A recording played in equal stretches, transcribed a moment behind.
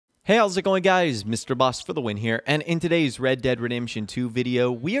Hey, how's it going, guys? Mr. Boss for the win here, and in today's Red Dead Redemption 2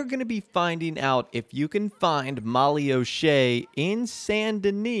 video, we are going to be finding out if you can find Molly O'Shea in Saint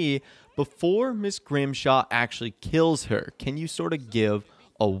Denis before Miss Grimshaw actually kills her. Can you sort of give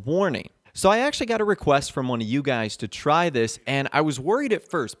a warning? So I actually got a request from one of you guys to try this, and I was worried at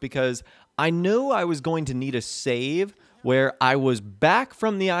first because I knew I was going to need a save where I was back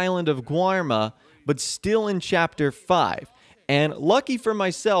from the island of Guarma, but still in Chapter 5. And lucky for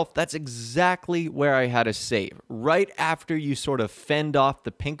myself, that's exactly where I had a save, right after you sort of fend off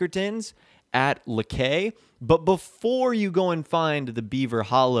the Pinkertons at Lakay, but before you go and find the Beaver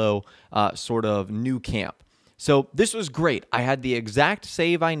Hollow sort of new camp. So this was great. I had the exact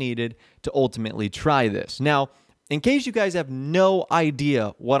save I needed to ultimately try this. Now, in case you guys have no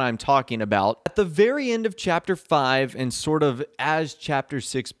idea what I'm talking about, at the very end of Chapter 5 and sort of as Chapter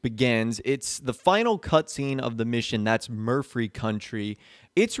 6 begins, it's the final cutscene of the mission, that's Murphy Country.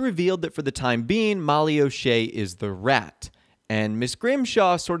 It's revealed that for the time being, Molly O'Shea is the rat, and Miss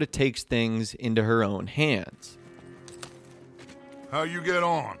Grimshaw sort of takes things into her own hands. How you get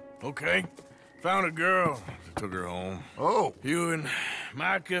on? Okay. Found a girl. Took her home. Oh. You and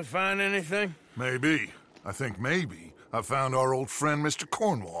Micah find anything? Maybe. I think maybe I found our old friend, Mr.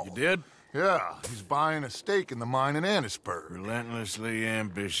 Cornwall. You did? Yeah, he's buying a stake in the mine in Annisburg. Relentlessly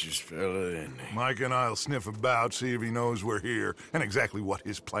ambitious fella, isn't he? Mike and I'll sniff about, see if he knows we're here, and exactly what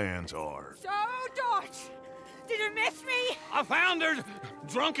his plans are. So, Dutch, did you miss me? I found her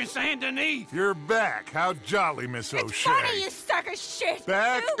drunk in Saint Denis. You're back. How jolly, Miss It's O'Shea. funny, you sack of shit.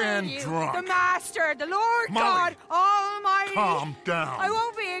 Back Who and are you? drunk. The Master, the Lord Molly. God Almighty. Calm down. I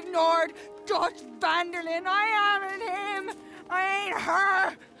won't be ignored, Dutch Vanderlyn. I am him. I ain't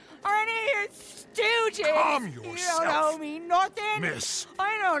her. Or any of your stooges. Calm You yourself. don't know me nothing. Miss.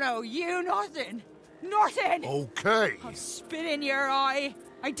 I don't know you nothing. Nothing. Okay. I'll spit in your eye.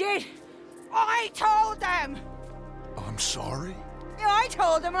 I did. I told them. I'm sorry? Yeah, I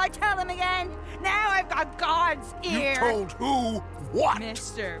told them and I tell them again. Now I've got God's ear. You told who what?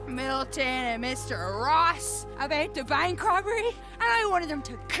 Mr. Milton and Mr. Ross about the bank robbery, and I wanted them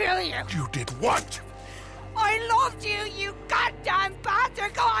to kill you. You did what? I loved you, you goddamn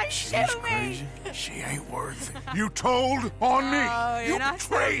bastard. Go on, She's shoot me. crazy. She ain't worth it. You told on me. Oh, you're You not so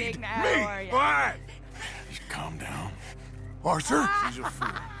betrayed big now, me. are you? Why? Just calm down. Arthur, She's a fool.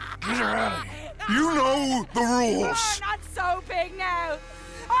 Get her out of here. you know the You're rules. not so big now.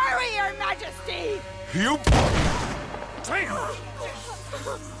 Are we, Your Majesty? You... Damn.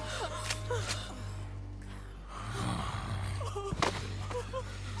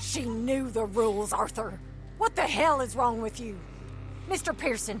 She knew the rules, Arthur. What the hell is wrong with you? Mr.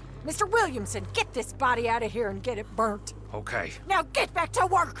 Pearson, Mr. Williamson, get this body out of here and get it burnt. Okay. Now get back to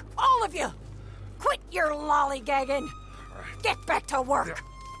work, all of you! Quit your lollygagging! Get back to work!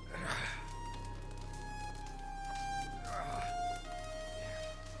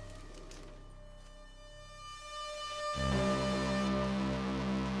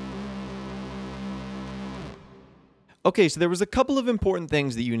 Okay, so there was a couple of important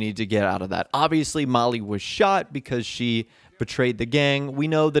things that you need to get out of that. Obviously, Molly was shot because she betrayed the gang. We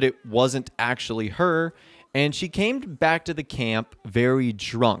know that it wasn't actually her, and she came back to the camp very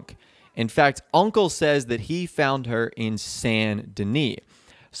drunk. In fact, Uncle says that he found her in Saint Denis.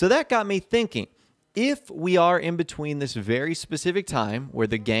 So that got me thinking, if we are in between this very specific time where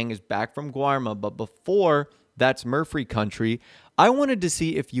the gang is back from Guarma, but before that's Murphy Country, I wanted to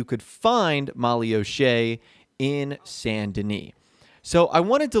see if you could find Molly O'Shea in Saint Denis. So I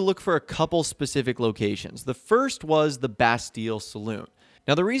wanted to look for a couple specific locations. The first was the Bastille Saloon.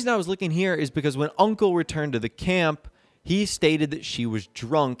 Now the reason I was looking here is because when Uncle returned to the camp, he stated that she was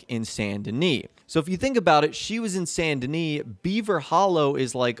drunk in Saint Denis. So if you think about it, she was in Saint Denis. Beaver Hollow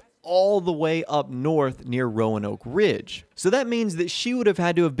is like all the way up north near Roanoke Ridge. So that means that she would have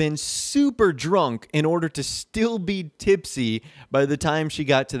had to have been super drunk in order to still be tipsy by the time she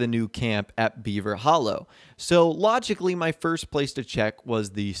got to the new camp at Beaver Hollow. So logically, my first place to check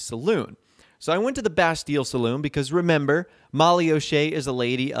was the saloon. So I went to the Bastille Saloon because remember, Molly O'Shea is a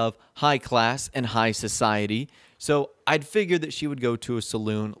lady of high class and high society. So I'd figured that she would go to a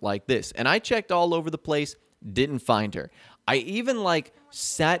saloon like this. And I checked all over the place, didn't find her. I even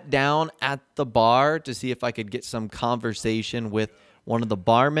sat down at the bar to see if I could get some conversation with one of the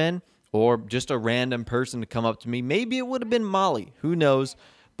barmen or just a random person to come up to me. Maybe it would have been Molly, who knows,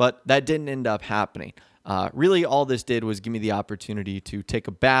 but that didn't end up happening. Really, all this did was give me the opportunity to take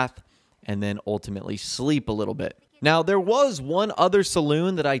a bath and then ultimately sleep a little bit. Now, there was one other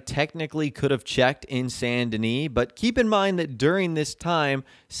saloon that I technically could have checked in Saint Denis, but keep in mind that during this time,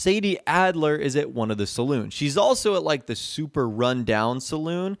 Sadie Adler is at one of the saloons. She's also at like the super rundown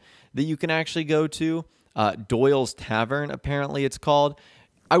saloon that you can actually go to, Doyle's Tavern, apparently it's called.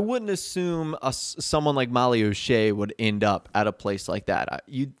 I wouldn't assume someone like Molly O'Shea would end up at a place like that.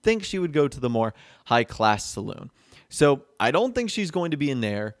 You'd think she would go to the more high-class saloon. So I don't think she's going to be in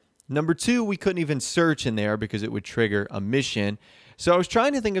there. Number two, we couldn't even search in there because it would trigger a mission. So I was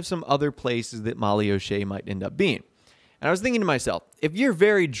trying to think of some other places that Molly O'Shea might end up being. And I was thinking to myself, if you're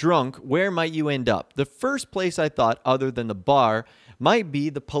very drunk, where might you end up? The first place I thought, other than the bar, might be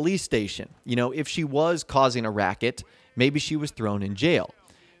the police station. You know, if she was causing a racket, maybe she was thrown in jail.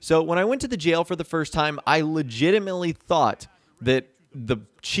 So when I went to the jail for the first time, I legitimately thought that the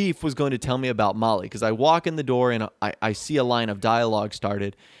chief was going to tell me about Molly, because I walk in the door and I see a line of dialogue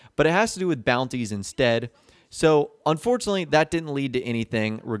started, but it has to do with bounties instead. So unfortunately, that didn't lead to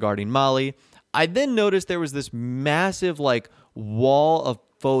anything regarding Molly. I then noticed there was this massive like wall of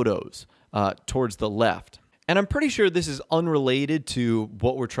photos towards the left. And I'm pretty sure this is unrelated to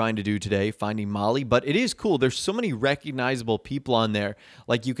what we're trying to do today, finding Molly, but it is cool. There's so many recognizable people on there.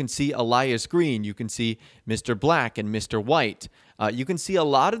 Like you can see Elias Green, you can see Mr. Black and Mr. White. You can see a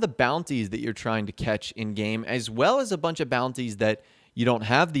lot of the bounties that you're trying to catch in game, as well as a bunch of bounties that you don't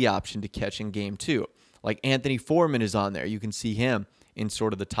have the option to catch in game too. Like Anthony Foreman is on there. You can see him in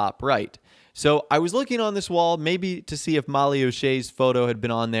sort of the top right. So I was looking on this wall maybe to see if Molly O'Shea's photo had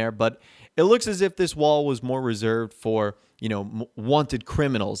been on there, but it looks as if this wall was more reserved for, you know, wanted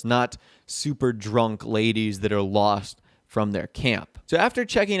criminals, not super drunk ladies that are lost from their camp. So after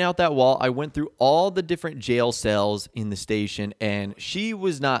checking out that wall, I went through all the different jail cells in the station, and she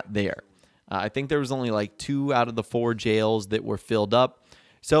was not there. I think there was only like 2 out of the 4 jails that were filled up.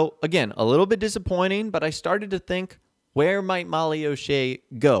 So again, a little bit disappointing, but I started to think, where might Molly O'Shea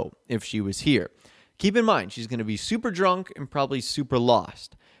go if she was here? Keep in mind, she's going to be super drunk and probably super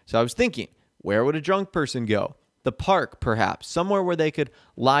lost. So I was thinking, where would a drunk person go? The park, perhaps, somewhere where they could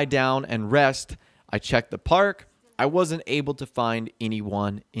lie down and rest. I checked the park. I wasn't able to find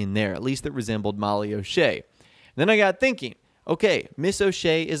anyone in there, at least that resembled Molly O'Shea. And then I got thinking, okay, Miss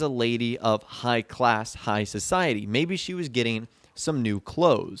O'Shea is a lady of high class, high society. Maybe she was getting some new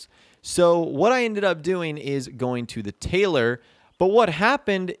clothes. So what I ended up doing is going to the tailor, but what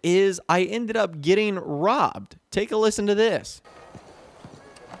happened is I ended up getting robbed. Take a listen to this.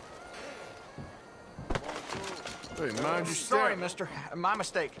 Hey, mind your Sorry, step. mister. My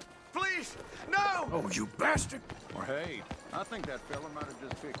mistake. Please, no! Oh, you bastard! Or hey, I think that fella might have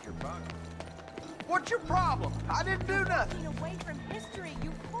just picked your pocket. What's your problem? I didn't do nothing. Away from history,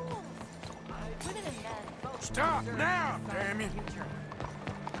 you fools. Women and men both Stop deserve now, a damn you. future.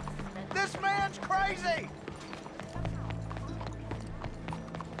 This man's crazy.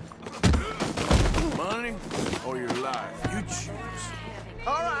 Money or your life? You choose.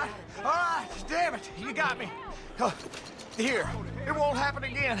 All right. Damn it, you got me. Here, it won't happen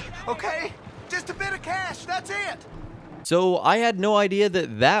again, okay? Just a bit of cash, that's it. So I had no idea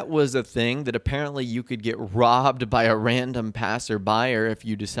that that was a thing, that apparently you could get robbed by a random passerby if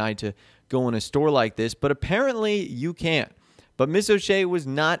you decide to go in a store like this, but apparently you can't. But Miss O'Shea was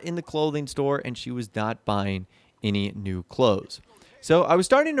not in the clothing store, and she was not buying any new clothes. So I was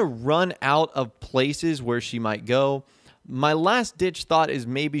starting to run out of places where she might go. My last ditch thought is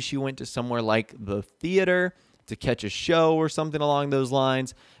maybe she went to somewhere like the theater to catch a show or something along those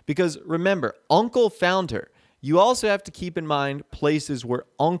lines. Because remember, Uncle found her. You also have to keep in mind places where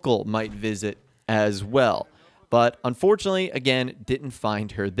Uncle might visit as well. But unfortunately, again, didn't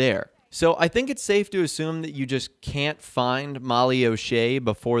find her there. So I think it's safe to assume that you just can't find Molly O'Shea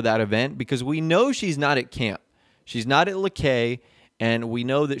before that event, because we know she's not at camp. She's not at LeKay, and we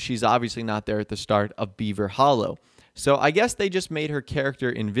know that she's obviously not there at the start of Beaver Hollow. So I guess they just made her character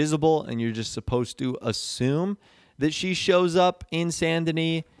invisible, and you're just supposed to assume that she shows up in Saint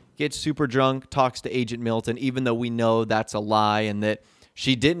Denis, gets super drunk, talks to Agent Milton, even though we know that's a lie and that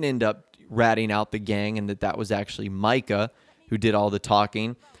she didn't end up ratting out the gang and that was actually Micah who did all the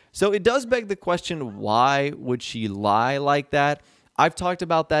talking. So it does beg the question, why would she lie like that? I've talked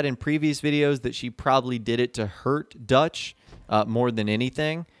about that in previous videos, that she probably did it to hurt Dutch more than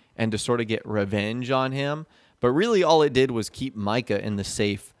anything and to sort of get revenge on him. But really all it did was keep Micah in the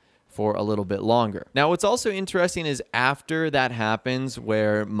safe for a little bit longer. Now, what's also interesting is after that happens,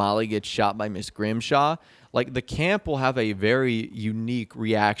 where Molly gets shot by Miss Grimshaw, like the camp will have a very unique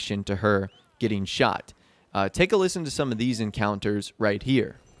reaction to her getting shot. Take a listen to some of these encounters right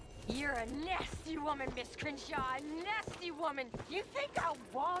here. You're a nasty woman, Miss Grimshaw. A nasty woman. You think I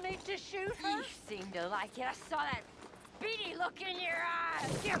wanted to shoot her? You seem to like it. I saw that beady look in your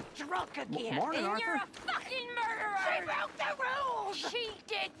eyes. You're drunk again. Morning, and you're Arthur. a fucking murderer. She broke the rules. She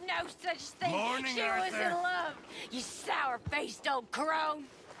did no such thing. Morning, she was Arthur. in love. You sour-faced old crone.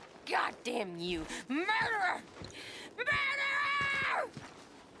 Goddamn you. Murderer! Murderer!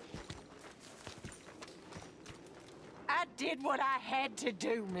 I did what I had to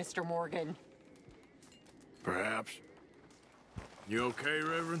do, Mr. Morgan. Perhaps. You okay,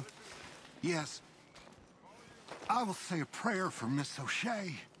 Reverend? Yes. I will say a prayer for Miss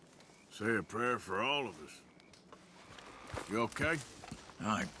O'Shea. Say a prayer for all of us. You okay?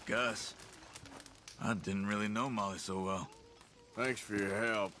 I guess. I didn't really know Molly so well. Thanks for your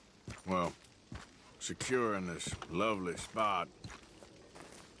help. Well, securing this lovely spot.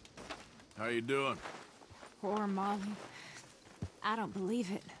 How you doing? Poor Molly. I don't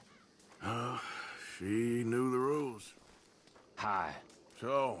believe it. She knew the rules. Hi.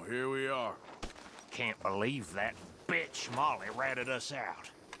 So, here we are. Can't believe that bitch Molly ratted us out.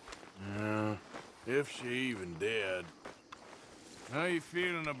 Yeah, if she even did. How you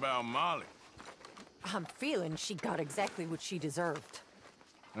feeling about Molly? I'm feeling she got exactly what she deserved.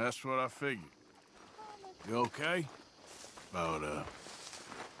 That's what I figured. You okay? About,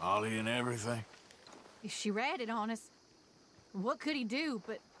 Molly and everything? If she ratted on us, what could he do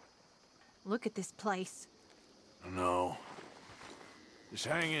but look at this place? No. Just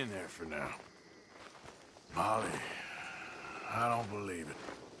hang in there for now. Molly, I don't believe it.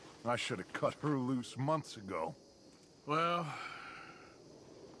 I should have cut her loose months ago. Well,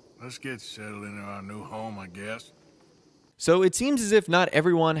 let's get settled into our new home, I guess. So it seems as if not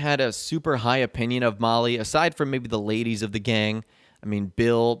everyone had a super high opinion of Molly, aside from maybe the ladies of the gang. I mean,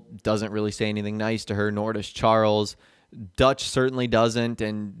 Bill doesn't really say anything nice to her, nor does Charles. Dutch certainly doesn't,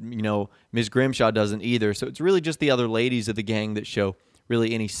 and, you know, Miss Grimshaw doesn't either. So it's really just the other ladies of the gang that show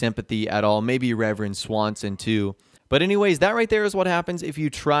really any sympathy at all. Maybe Reverend Swanson, too. But anyways, that right there is what happens if you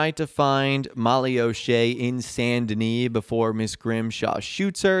try to find Molly O'Shea in Saint Denis before Miss Grimshaw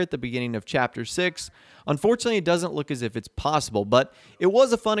shoots her at the beginning of Chapter 6. Unfortunately, it doesn't look as if it's possible, but it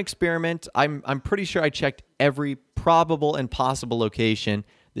was a fun experiment. I'm pretty sure I checked every probable and possible location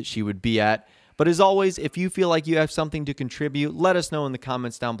that she would be at. But as always, if you feel like you have something to contribute, let us know in the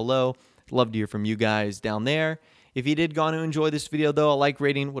comments down below. I'd love to hear from you guys down there. If you did go on to enjoy this video, though, a like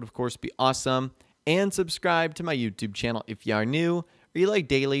rating would, of course, be awesome. And subscribe to my YouTube channel if you are new, or you like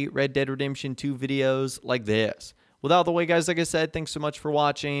daily Red Dead Redemption 2 videos like this. Without the way, guys, like I said, thanks so much for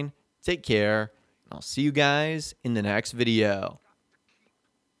watching. Take care. I'll see you guys in the next video.